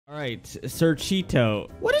All right, Sir Cheeto.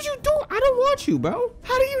 What did you do? I don't want you, bro.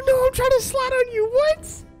 How do you know I'm trying to slide on you?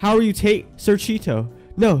 What? How are you Sir Cheeto?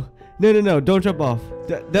 No. Don't jump off.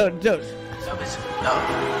 Don't. Love is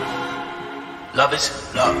love. Love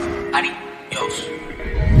is love. Adios.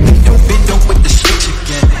 Don't bend up with the switch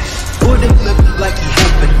again. Wouldn't look like he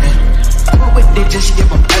happening. But what they just give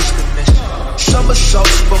them estimates.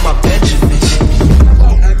 Somersaults for my Benjamins.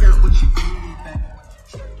 I got what you need back.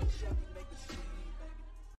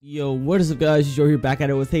 Yo, what is up, guys? It's Joe here, back at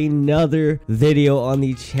it with another video on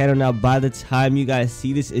the channel. Now, by the time you guys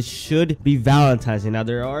see this, it should be Valentine's Day. Now,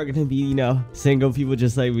 there are gonna be, single people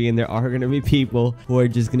just like me, and there are gonna be people who are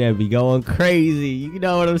just gonna be going crazy. You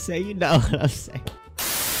know what I'm saying?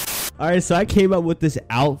 All right, so I came up with this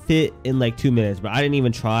outfit in like 2 minutes, but I don't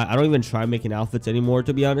even try making outfits anymore,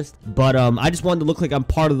 to be honest. But I just wanted to look like I'm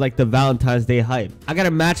part of like the Valentine's Day hype. I gotta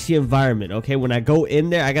match the environment, okay? When I go in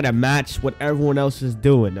there, I gotta match what everyone else is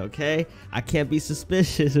doing, okay? I can't be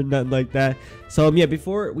suspicious or nothing like that. So yeah,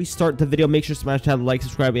 before we start the video, make sure to smash that like,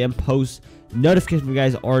 subscribe, and post notifications if you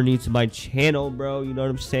guys are new to my channel, bro. You know what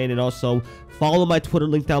I'm saying? And also follow my Twitter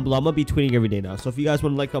link down below. I'm gonna be tweeting every day now, so if you guys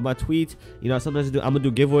want to like all my tweets, sometimes I'm gonna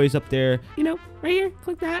do giveaways up there, right here.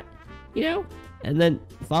 Click that, and then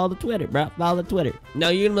follow the Twitter, bro. Follow the Twitter. Now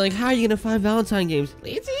you're gonna be like, how are you gonna find Valentine games?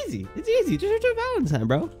 It's easy. Just search up Valentine,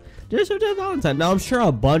 bro. Just search up Valentine. Now I'm sure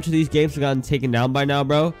a bunch of these games have gotten taken down by now,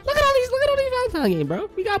 bro. Look at all these Valentine games, bro.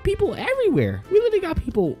 We got people everywhere. We literally got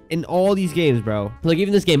people in all these games, bro. Like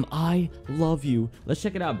even this game, I Love You. Let's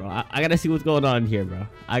check it out, bro. I gotta see what's going on here, bro.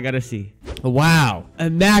 I gotta see. Wow,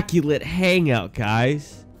 immaculate hangout,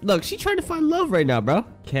 guys. Look, she's trying to find love right now, bro.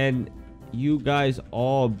 Can you guys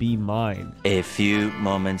all be mine? A few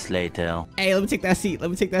moments later. Hey, let me take that seat. Let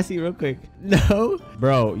me take that seat real quick. No,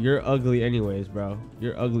 bro, you're ugly anyways, bro.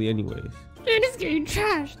 You're ugly anyways. Man, this game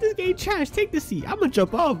trash. This game trash. Take the seat. I'm gonna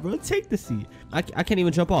jump off, bro. Take the seat. I can't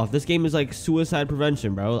even jump off. This game is like suicide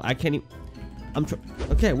prevention, bro. I can't even.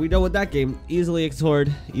 Okay, we done with that game. Easily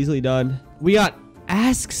ignored. Easily done. We got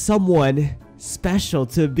ask someone special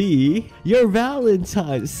to be your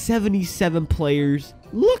Valentine. 77 players.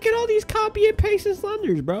 Look at all these copy and paste and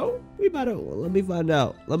slenders, bro. We about to. Let me find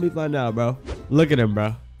out. Bro. Look at him,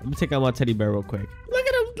 bro. Let me take out my teddy bear real quick. Look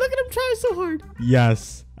at him trying so hard.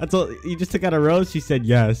 Yes. That's all. You just took out a rose. She said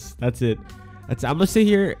yes. That's it. I'm gonna sit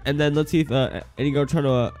here and then let's see if any girl trying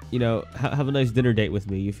to have a nice dinner date with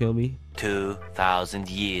me. You feel me? 2,000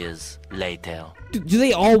 years later. Do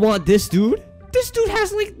they all want this dude? This dude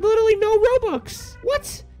has like literally no Robux.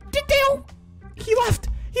 What? Did they all? He left.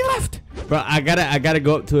 Bro, I gotta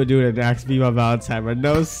go up to a dude and ask me about Valentine, bro.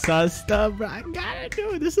 No sus stuff, bro. I gotta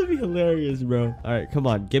do it. This would be hilarious, bro. All right, come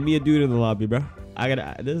on. Give me a dude in the lobby, bro.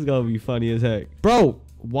 This is gonna be funny as heck. Bro,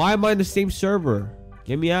 why am I in the same server?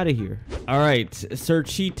 Get me out of here. All right, Sir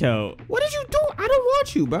Cheeto. What did you do? I don't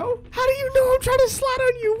want you, bro. How do you know I'm trying to slide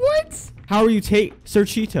on you? What? How are you Sir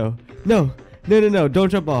Cheeto? No. Don't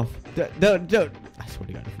jump off. Don't. I swear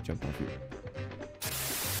to God, if you jump off here.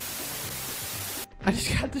 I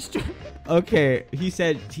just got destroyed. Okay, he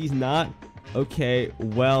said he's not. Okay,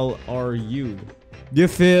 well, are you? You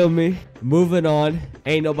feel me? Moving on.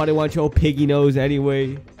 Ain't nobody want your piggy nose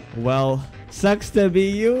anyway. Well, sucks to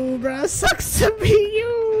be you, bro.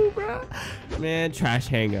 Man, trash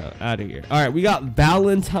hangout. Out of here. All right, we got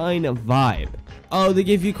Valentine vibe. Oh, they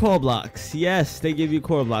give you core blocks. Yes, they give you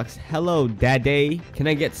core blocks. Hello, daddy. Can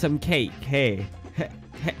I get some cake? Hey,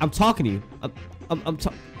 I'm talking to you. I'm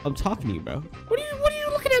talking to you, bro. What are you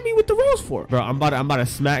looking at me with the rose for? Bro, I'm about to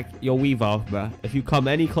smack your weave off, bro. If you come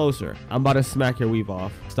any closer, I'm about to smack your weave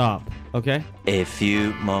off. Stop, okay? A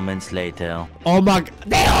few moments later. Oh my God,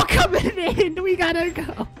 they all coming in. We gotta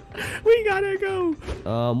go.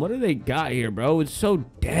 What do they got here, bro? It's so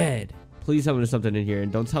dead. Please tell me there's something in here,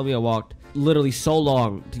 and don't tell me I walked literally so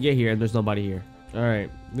long to get here and there's nobody here. All right,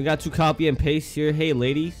 we got 2 copy and paste here. Hey,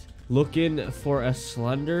 ladies, looking for a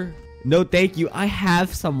slender? No, thank you. I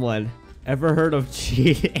have someone. Ever heard of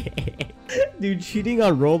cheating? Dude, cheating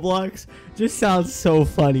on Roblox just sounds so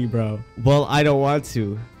funny, bro. Well, I don't want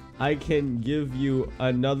to. I can give you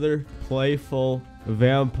another playful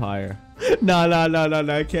vampire. No,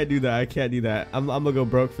 I can't do that. I'm gonna go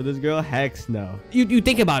broke for this girl. Heck no. You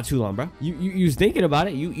think about it too long, bro. You was thinking about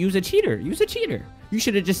it. You use a cheater. You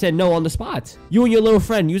should have just said no on the spot. You and your little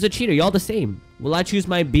friend use a cheater. Y'all the same. Will I choose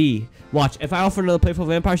my B? Watch. If I offer another playful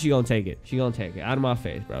vampire, she gonna take it. Out of my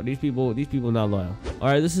face, bro. These people not loyal. All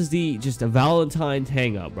right, this is just a Valentine's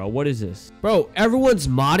hangout, bro. What is this? Bro, everyone's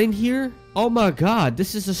modding here? Oh my God,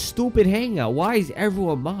 this is a stupid hangout. Why is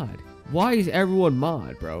everyone mod,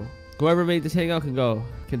 bro? Whoever made this hangout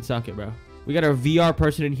can suck it, bro. We got our VR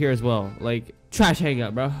person in here as well. Like, Trash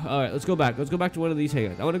hangout, bro. All right, let's go back. Let's go back to one of these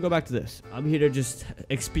hangouts. I want to go back to this. I'm here to just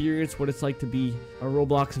experience what it's like to be a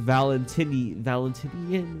Roblox Valentinian.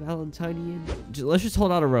 Let's just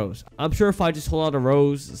hold out a rose. I'm sure if I just hold out a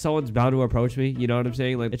rose, someone's bound to approach me. You know what I'm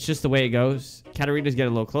saying? Like, it's just the way it goes. Katarina's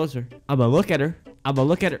getting a little closer. I'm gonna look at her. I'm gonna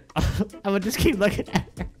look at her. I'm gonna just keep looking at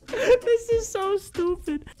her. This is so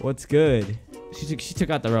stupid. What's good? She took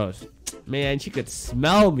out the rose. Man, she could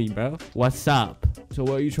smell me, bro. What's up? So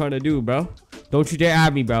what are you trying to do, bro? Don't you dare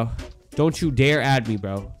add me, bro. Don't you dare add me,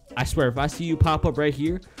 bro. I swear, if I see you pop up right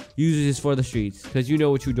here, use this for the streets. Because you know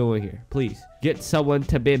what you're doing here. Please, get someone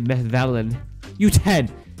to be Valen. You 10.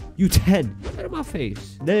 You 10. Out of my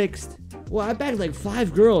face. Next. Well, I bagged like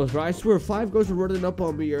 5 girls, bro. I swear, 5 girls were running up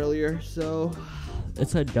on me earlier. So,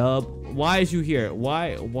 it's a dub. Why is you here?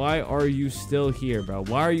 Why are you still here, bro?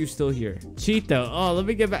 Why are you still here? Cheeto. Oh, let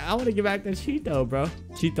me get back. I want to get back to Cheeto, bro.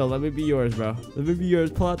 Cheeto, let me be yours, bro. Let me be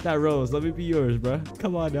yours. Pull out that rose. Let me be yours, bro.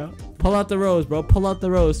 Come on now. Pull out the rose, bro. Pull out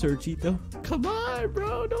the rose, Sir Cheeto. Come on,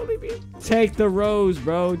 bro. Don't leave me. Take the rose,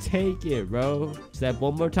 bro. Take it, bro. Step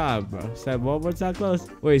one more time, bro. Step one more time close.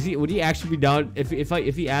 Wait, would he actually be down? If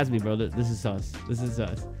he adds me, bro, this is sus. This is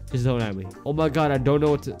sus. Just don't add me. Oh my god, I don't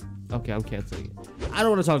know what to. Okay, I'm canceling it. I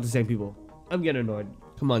don't want to talk to the same people. I'm getting annoyed.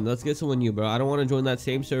 Come on, let's get someone new, bro. I don't want to join that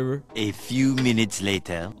same server. A few minutes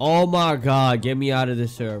later. Oh my god, get me out of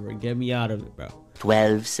this server. Get me out of it, bro.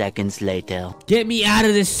 12 seconds later. Get me out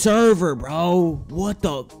of this server, bro. What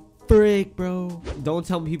the frick, bro? Don't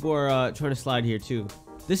tell me people are trying to slide here too.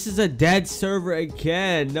 This is a dead server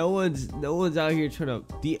again. No one's out here trying to.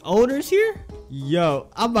 The owner's here? Yo,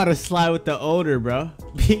 I'm about to slide with the owner, bro.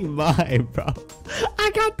 Be mine, bro.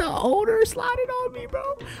 I got the owner sliding on me,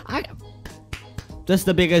 bro. That's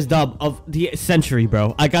the biggest dub of the century,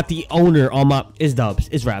 bro. I got the owner on my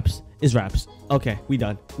raps. Okay, we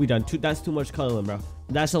done. That's too much cuddling, bro.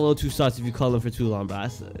 That's a little too sus if you cuddling for too long, bro.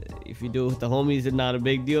 If you do it with the homies, it's not a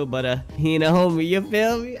big deal, but he ain't a homie, you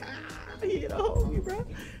feel me? He ain't a homie, bro.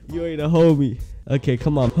 You ain't a homie. Okay,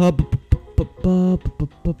 come on.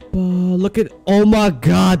 Look at, oh my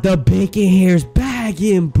god, the bacon hair's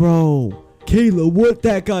bagging, bro. Kayla, what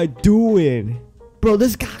that guy doing? Bro,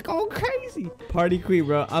 this guy going crazy. Party queen,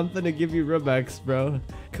 bro. I'm finna give you Rubex, bro.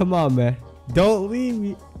 Come on, man. Don't leave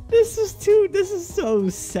me. This is so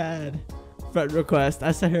sad. Friend request.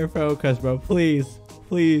 I sent her a friend request, bro. Please.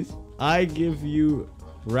 I give you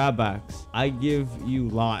Rabax. I give you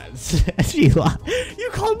lots. You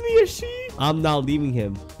called me a she? I'm not leaving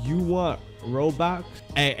him. You want Roblox?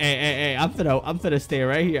 Hey, I'm finna stay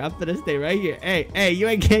right here. Hey, you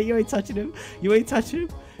ain't touching him. You ain't touching him.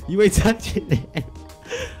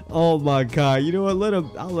 Oh my god. You know what?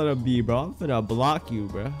 I'll let him be, bro. I'm finna block you,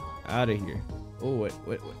 bro. Out of here. Oh, wait.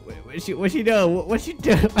 What she doing? What you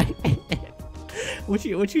doing? What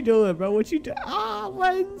you doing, bro? What you doing? Ah,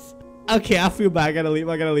 lens. Okay, I feel bad. I gotta leave.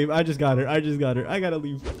 I just got her. I gotta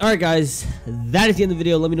leave. All right, guys. That is the end of the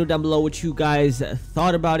video. Let me know down below what you guys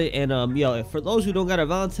thought about it. And, yo, for those who don't got a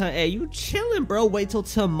Valentine, hey, you chilling, bro. Wait till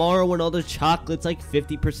tomorrow when all the chocolate's like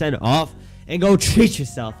 50% off. And go treat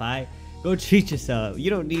yourself, all right? Go treat yourself. You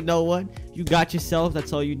don't need no one. You got yourself.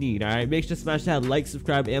 That's all you need, all right? Make sure to smash that like,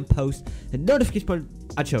 subscribe, and post. And notification button.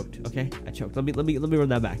 I choked, okay? I choked. Let me run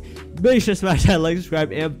that back. Make sure to smash that like,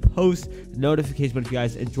 subscribe, and post notification button if you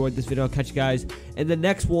guys enjoyed this video. I'll catch you guys in the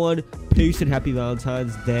next one. Peace and happy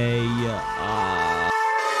Valentine's Day.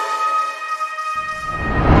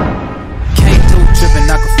 Came through dripping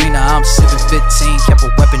Aquafina, I'm sipping 15, kept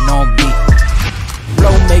a weapon on me.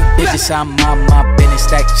 Blow make bitches, I'm on my business,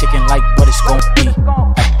 stack chicken like what it's gon' be.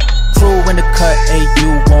 Crew in the cut, hey, you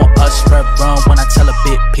want us, red run when I tell a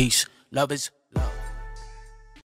bit peace. Love is